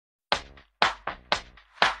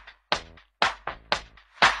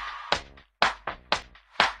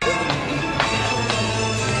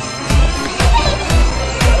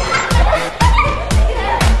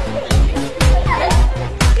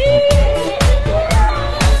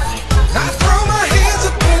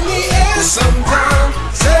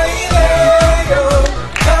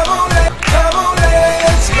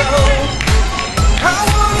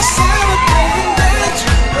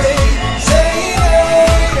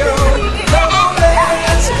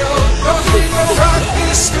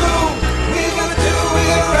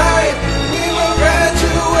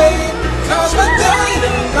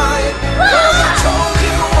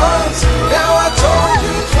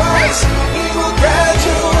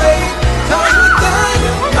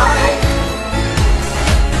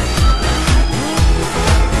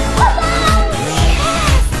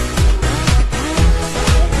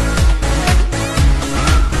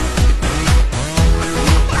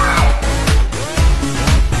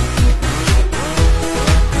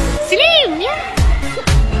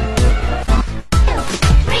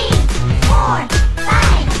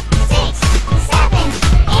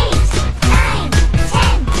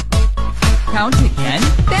count again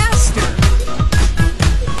faster.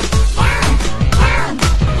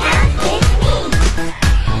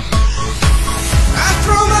 I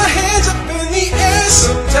throw my hands up in the air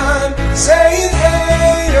sometime, saying,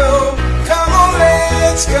 hey, yo, come on,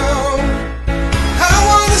 let's go. I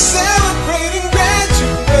wanna celebrate and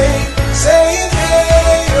graduate, saying,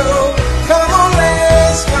 hey, yo, come on,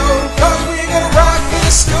 let's go. 'Cause we're gonna rock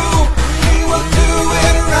this school, we will do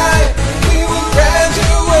it right, we will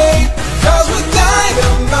graduate, 'cause we're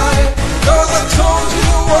dynamite. 'Cause I told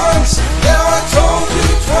you once, now I told you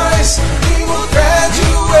twice, we will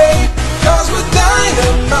graduate, 'cause we're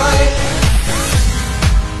dynamite.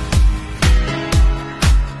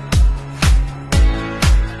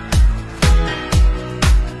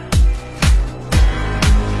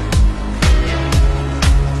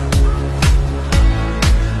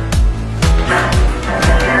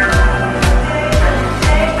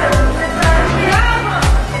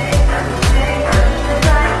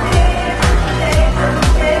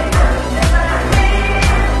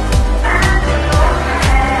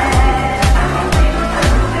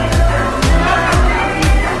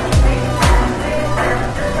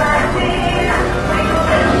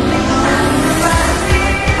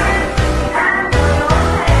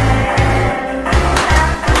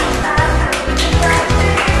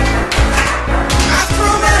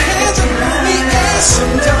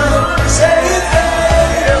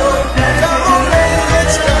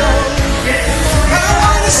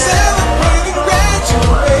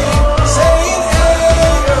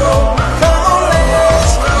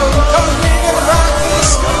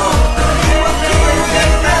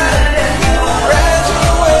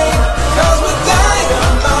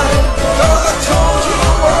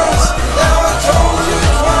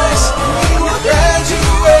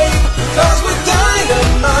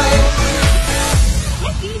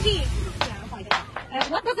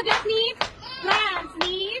 What does the plant need? Plants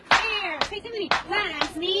need air. Say to me.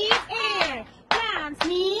 Plants need air. Plants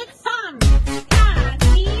need sun. Plants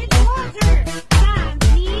need water. Plants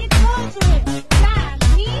need water. Plants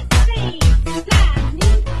need space. Plants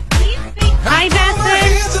need space. Hi, Baston.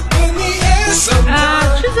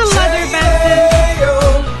 Choose a ladder,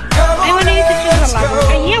 Baston. I want you to choose a ladder.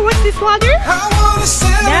 Yeah, what's this ladder?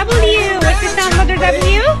 W. What's the sound ladder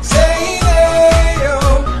W?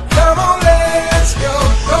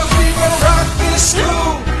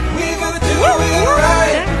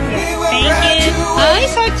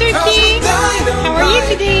 How are you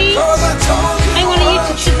today? I want you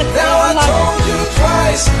to choose the ladder.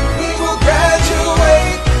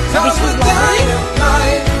 This is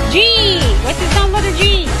ladder G. What's the sound letter G?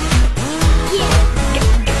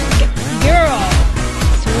 Girl.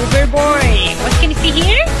 Super boy. What can you see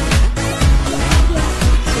here?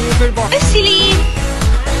 Super boy. Celine.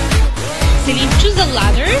 Celine, choose a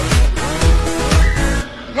ladder.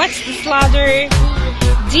 What's this ladder?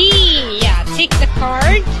 D. Yeah, take the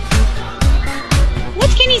card. What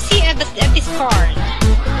can you see at this card?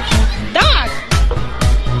 Dog.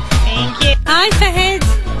 Thank you. Hi, Fahad.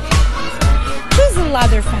 Choose a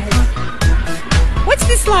ladder, Fahad. What's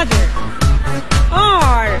this ladder?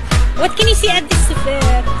 R. What can you see at this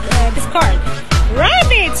card?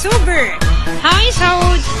 Rabbit. Super. Hi,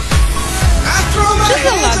 Saud. Choose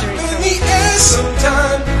a ladder.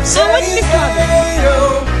 So what's this ladder?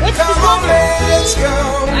 What's this ladder?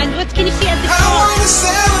 And what can you see at this card?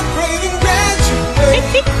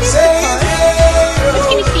 Pick this card. What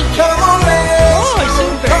can you see here? Oh,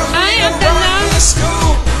 super. Hi, Abdullah.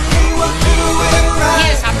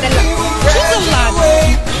 Yes, Abdullah. Choose a ladder.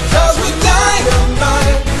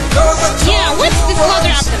 Yeah, what's this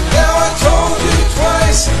ladder, Abdullah?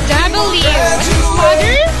 W. What's this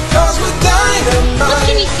ladder? What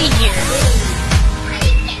can you see here?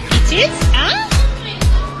 It is? Huh?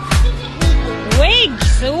 Wig.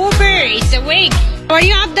 Super. It's a wig. How are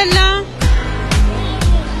you, Abdullah?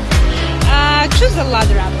 Choose a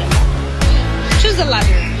ladder, Abdullah. Choose a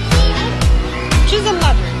ladder. Choose a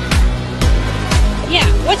ladder. Yeah,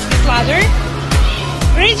 what's this ladder?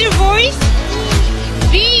 Raise your voice.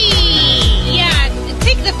 B. Yeah,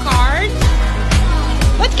 take the card.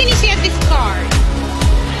 What can you see at this card?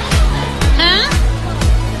 Huh?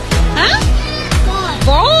 Huh?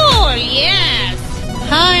 Ball, yes.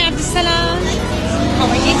 Hi, Abdussalam. How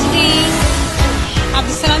are you today?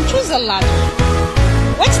 Abdussalam, choose a ladder.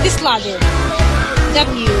 What's this ladder?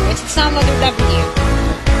 W. What's the sound ladder W?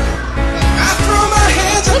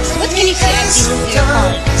 What can you see at this card?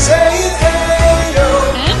 Huh?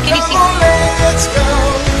 Can you see? Wait. What's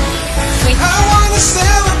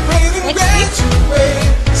this?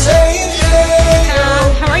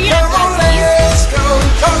 How are you?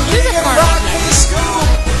 Choose a card. Choose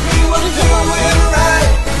a ladder.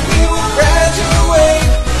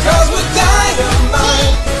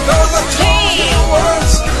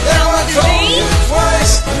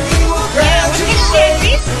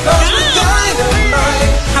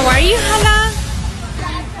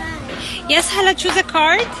 Yes, Hala, choose a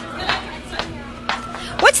card.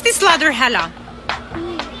 What's this ladder, Hala?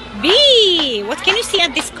 B. What can you see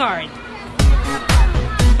at this card?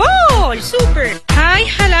 Ball. Super. Hi,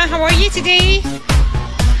 Hala. How are you today?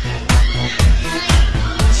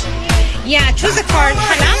 Yeah, choose a card,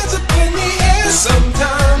 Hala.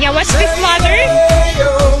 Yeah, what's this ladder?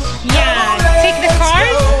 Yeah, take the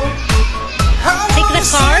card. Take the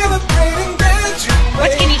card.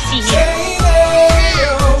 What can you see here?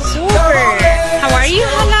 Super. How are you,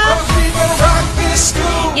 Hala?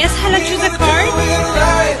 Yes, Hala, choose a card.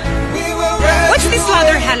 What's this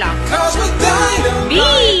ladder, Hala? B.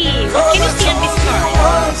 What can you see on this card?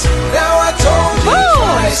 Oh,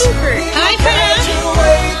 super. Hi, Farah.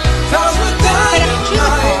 Farah, choose a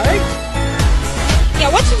card. Yeah,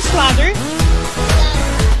 what's this ladder?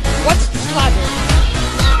 What's this ladder?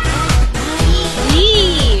 B.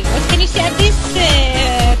 What can you see at this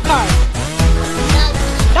card?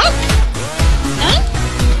 Duck? Huh?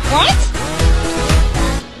 What?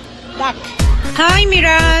 Duck. Hi,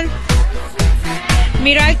 Miran.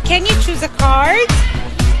 Miran, can you choose a card?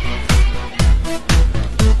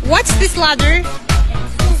 What's this ladder?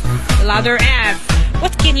 Ladder F.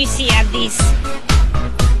 What can you see at this?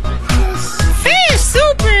 Fish,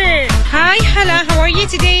 super! Hi, Hala, how are you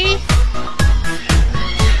today?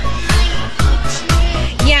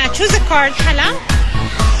 Yeah, choose a card, Hala.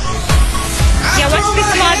 Yeah, what's this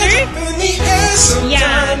ladder?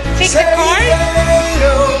 Yeah, take the card.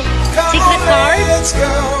 Take the card.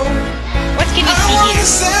 What can you see here?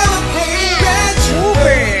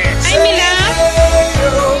 Super! Hi, Milab.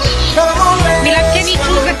 Milab, can you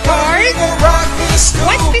choose a card?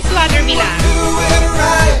 What's this ladder, Milab?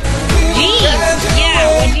 Jeez, yeah,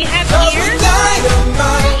 what do you have here?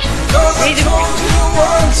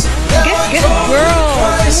 Good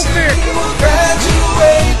girl, super.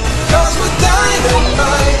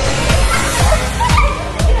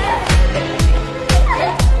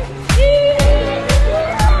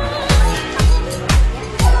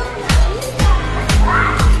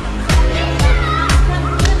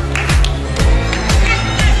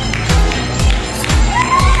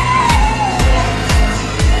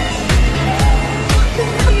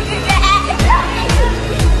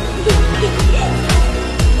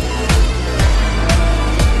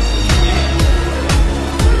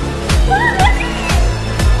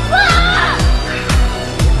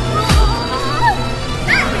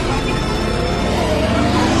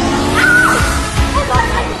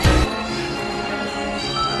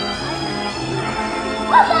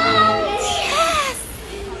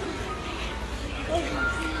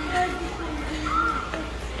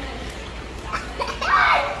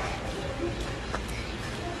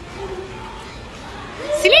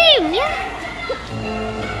 Slim, yeah.